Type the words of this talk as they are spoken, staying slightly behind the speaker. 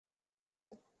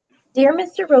Dear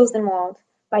Mr. Rosenwald,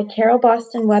 by Carol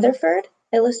Boston Weatherford,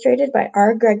 illustrated by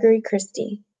R. Gregory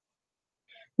Christie.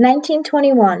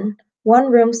 1921,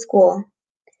 one-room school.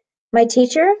 My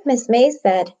teacher, Miss May,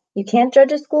 said, "You can't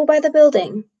judge a school by the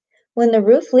building. When the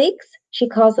roof leaks, she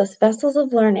calls us vessels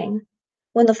of learning.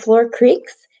 When the floor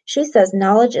creaks, she says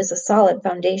knowledge is a solid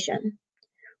foundation.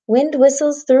 Wind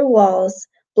whistles through walls,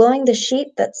 blowing the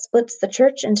sheet that splits the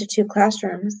church into two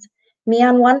classrooms, me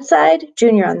on one side,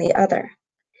 Junior on the other.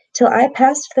 Till I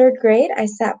passed third grade, I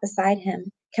sat beside him,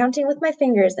 counting with my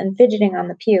fingers and fidgeting on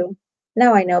the pew.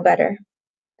 Now I know better.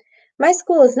 My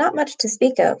school is not much to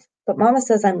speak of, but Mama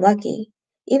says I'm lucky,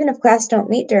 even if class don't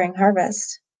meet during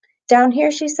harvest. Down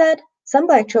here, she said, some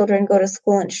black children go to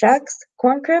school in shacks,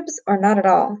 corn cribs, or not at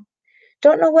all.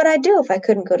 Don't know what I'd do if I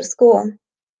couldn't go to school.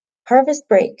 Harvest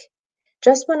break.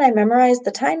 Just when I memorized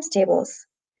the times tables.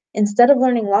 Instead of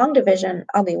learning long division,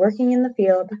 I'll be working in the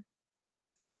field.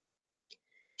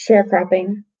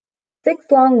 Sharecropping. 6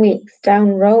 long weeks,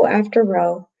 down row after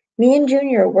row. Me and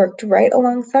Junior worked right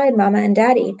alongside Mama and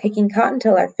Daddy, picking cotton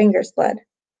till our fingers bled.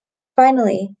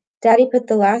 Finally, Daddy put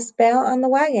the last bale on the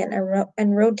wagon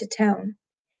and rode to town.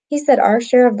 He said our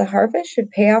share of the harvest should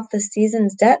pay off the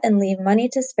season's debt and leave money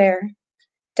to spare.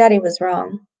 Daddy was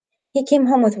wrong. He came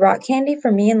home with rock candy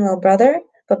for me and little brother,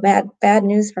 but bad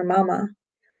news for Mama.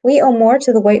 We owe more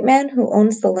to the white man who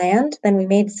owns the land than we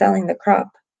made selling the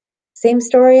crop. Same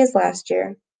story as last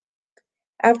year.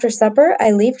 After supper,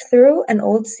 I leafed through an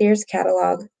old Sears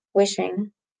catalog,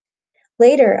 wishing.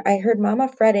 Later, I heard Mama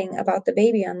fretting about the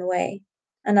baby on the way.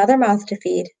 Another mouth to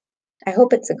feed. I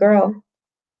hope it's a girl.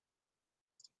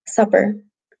 Supper.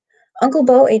 Uncle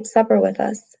Bo ate supper with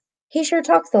us. He sure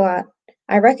talks a lot.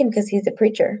 I reckon 'cause he's a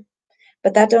preacher.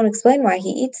 But that don't explain why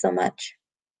he eats so much.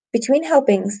 Between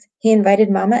helpings, he invited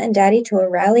Mama and Daddy to a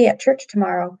rally at church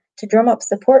tomorrow to drum up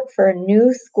support for a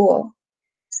new school.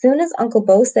 Soon as Uncle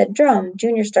Bo said drum,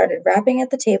 Junior started rapping at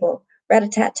the table.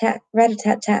 Rat-a-tat-tat,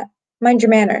 rat-a-tat-tat. Mind your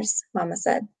manners, Mama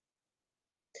said.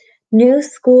 New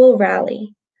School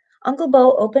Rally. Uncle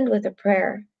Bo opened with a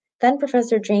prayer. Then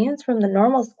Professor James from the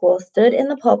normal school stood in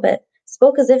the pulpit,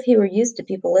 spoke as if he were used to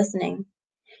people listening.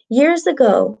 Years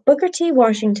ago, Booker T.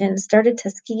 Washington started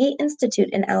Tuskegee Institute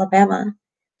in Alabama.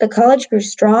 The college grew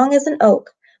strong as an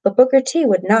oak, but Booker T.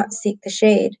 would not seek the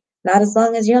shade, not as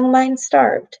long as young minds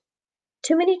starved.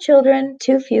 Too many children,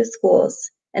 too few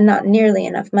schools, and not nearly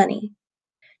enough money.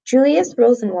 Julius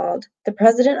Rosenwald, the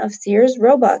president of Sears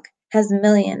Roebuck, has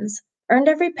millions, earned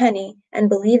every penny, and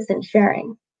believes in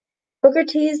sharing. Booker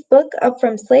T's book Up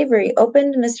from Slavery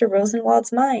opened Mr.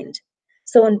 Rosenwald's mind.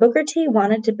 So when Booker T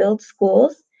wanted to build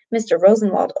schools, Mr.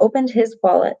 Rosenwald opened his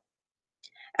wallet.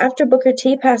 After Booker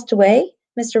T passed away,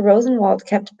 Mr. Rosenwald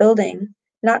kept building,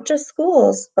 not just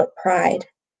schools, but pride.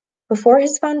 Before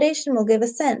his foundation will give a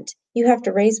cent, you have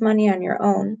to raise money on your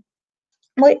own.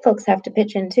 White folks have to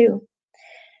pitch in too.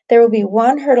 There will be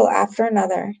one hurdle after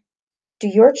another. Do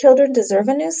your children deserve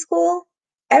a new school?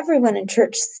 Everyone in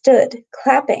church stood,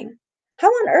 clapping. How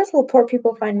on earth will poor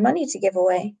people find money to give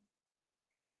away?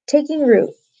 Taking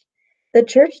root. The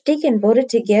church deacon voted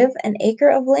to give an acre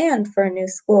of land for a new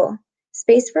school,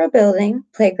 space for a building,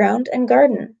 playground, and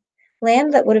garden.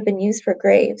 Land that would have been used for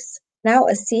graves. Now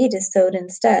a seed is sowed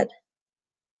instead.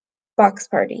 Box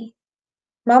party.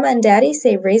 Mama and Daddy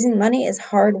say raising money is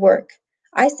hard work.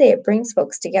 I say it brings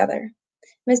folks together.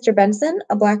 Mr. Benson,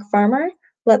 a black farmer,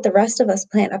 let the rest of us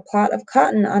plant a plot of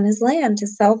cotton on his land to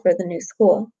sell for the new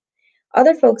school.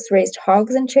 Other folks raised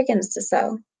hogs and chickens to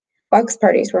sell. Box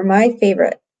parties were my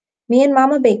favorite. Me and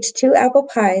Mama baked 2 apple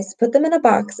pies, put them in a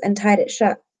box, and tied it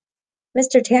shut.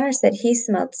 Mr. Tanner said he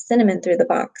smelled cinnamon through the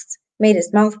box, made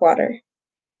his mouth water.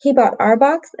 He bought our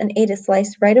box and ate a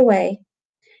slice right away.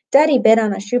 Daddy bid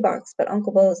on a shoebox, but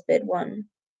Uncle Bo's bid won.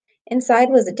 Inside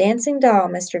was a dancing doll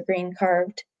Mr. Green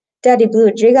carved. Daddy blew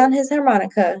a jig on his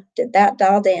harmonica. Did that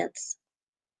doll dance?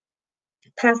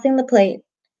 Passing the plate.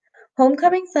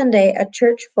 Homecoming Sunday, a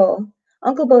church full.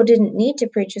 Uncle Bo didn't need to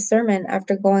preach a sermon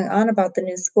after going on about the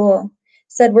new school.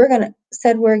 Said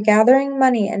we're gathering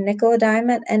money and nickel a dime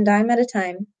and dime at a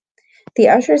time. The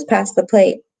ushers passed the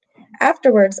plate.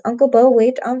 Afterwards, Uncle Bo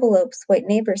waved envelopes white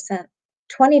neighbors sent.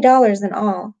 $20 in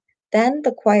all. Then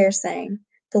the choir sang,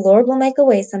 "The Lord will make a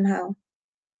way somehow."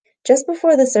 Just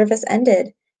before the service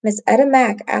ended, Miss Etta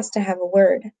Mack asked to have a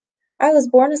word. I was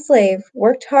born a slave,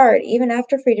 worked hard even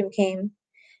after freedom came.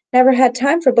 Never had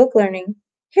time for book learning.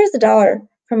 Here's $1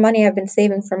 from money I've been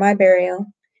saving for my burial.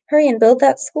 Hurry and build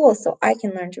that school so I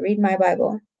can learn to read my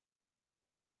Bible.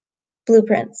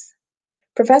 Blueprints.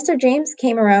 Professor James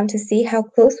came around to see how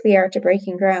close we are to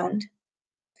breaking ground.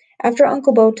 After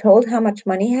Uncle Bo told how much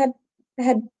money had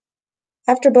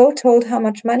After Bo told how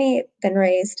much money had been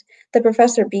raised, the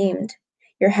professor beamed.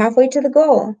 You're halfway to the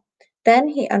goal. Then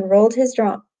he unrolled his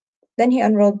draw then he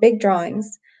unrolled big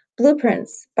drawings,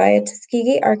 blueprints by a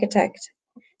Tuskegee architect,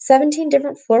 17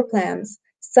 different floor plans,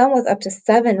 some with up to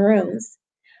 7 rooms.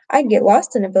 I'd get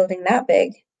lost in a building that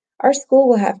big. Our school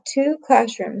will have 2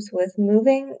 classrooms with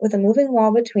a moving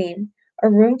wall between, a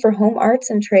room for home arts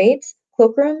and trades,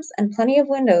 cloakrooms, and plenty of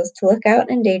windows to look out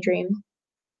and daydream.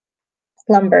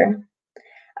 Lumber.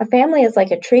 A family is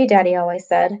like a tree, Daddy always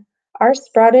said. Ours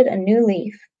sprouted a new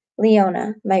leaf.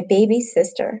 Leona, my baby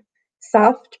sister.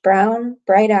 Soft, brown,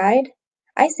 bright-eyed.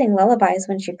 I sing lullabies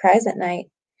when she cries at night.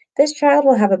 This child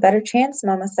will have a better chance,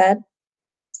 Mama said.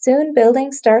 Soon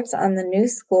building starts on the new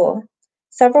school.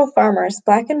 Several farmers,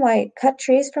 black and white, cut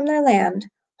trees from their land,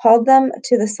 hauled them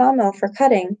to the sawmill for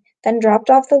cutting, then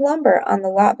dropped off the lumber on the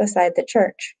lot beside the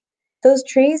church. Those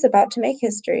trees about to make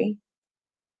history.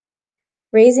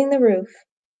 Raising the roof.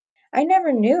 I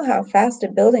never knew how fast a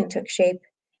building took shape.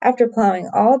 After plowing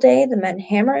all day, the men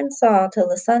hammer and saw till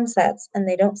the sun sets and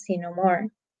they don't see no more.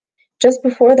 Just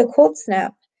before the cold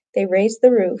snap, they raise the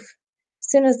roof.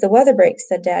 Soon as the weather breaks,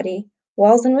 said Daddy,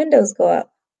 walls and windows go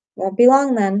up. Won't be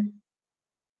long then.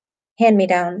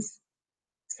 Hand-me-downs.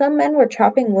 Some men were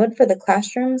chopping wood for the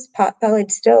classroom's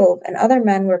pot-bellied stove, and other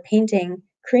men were painting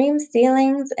cream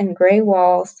ceilings and gray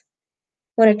walls.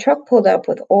 When a truck pulled up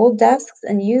with old desks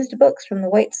and used books from the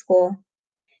white school,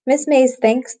 Miss Mays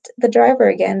thanked the driver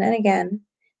again and again.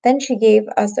 Then she gave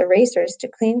us erasers to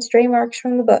clean stray marks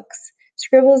from the books,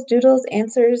 scribbles, doodles,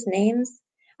 answers, names.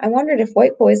 I wondered if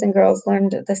white boys and girls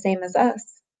learned the same as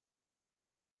us.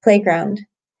 Playground.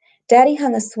 Daddy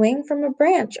hung a swing from a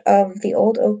branch of the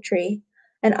old oak tree,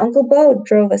 and Uncle Bo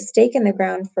drove a stake in the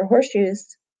ground for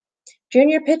horseshoes.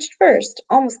 Junior pitched first,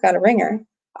 almost got a ringer.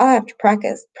 I'll have to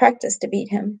practice to beat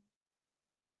him.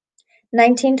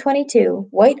 1922,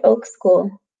 White Oak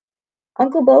School.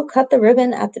 Uncle Bo cut the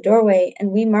ribbon at the doorway,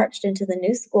 and we marched into the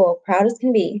new school, proud as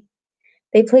can be.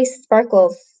 The place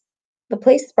sparkled.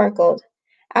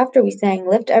 After we sang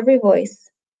Lift Every Voice.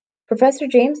 Professor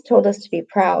James told us to be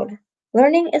proud.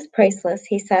 Learning is priceless,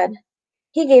 he said.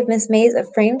 He gave Miss Mays a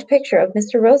framed picture of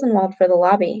Mr. Rosenwald for the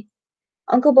lobby.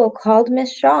 Uncle Bo called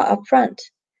Miss Shaw up front,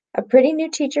 a pretty new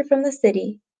teacher from the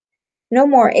city. No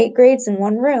more 8 grades in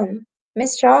one room.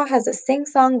 Miss Shaw has a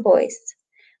sing-song voice.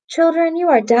 Children, you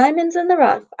are diamonds in the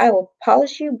rough. I will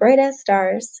polish you bright as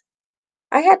stars.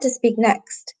 I had to speak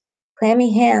next.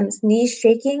 Clammy hands, knees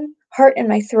shaking, heart in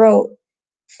my throat.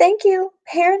 Thank you,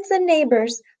 parents and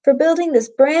neighbors, for building this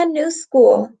brand new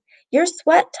school. Your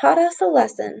sweat taught us a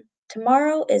lesson.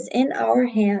 Tomorrow is in our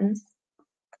hands.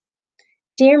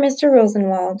 Dear Mr.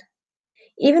 Rosenwald,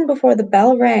 even before the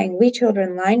bell rang, we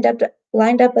children lined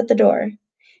up at the door,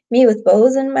 me with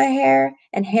bows in my hair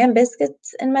and ham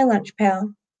biscuits in my lunch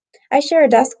pail. I share a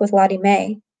desk with Lottie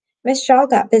May. Miss Shaw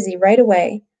got busy right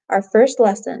away. Our first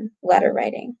lesson, letter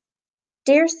writing.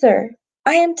 Dear Sir,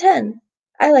 I am 10.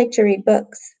 I like to read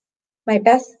books. My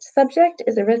best subject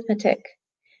is arithmetic.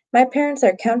 My parents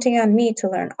are counting on me to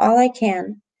learn all I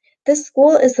can. This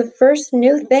school is the first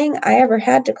new thing I ever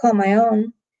had to call my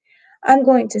own. I'm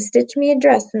going to stitch me a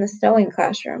dress in the sewing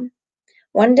classroom.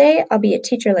 One day I'll be a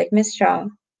teacher like Miss Shaw.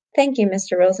 Thank you,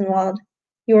 Mr. Rosenwald.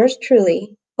 Yours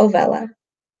truly, Ovella.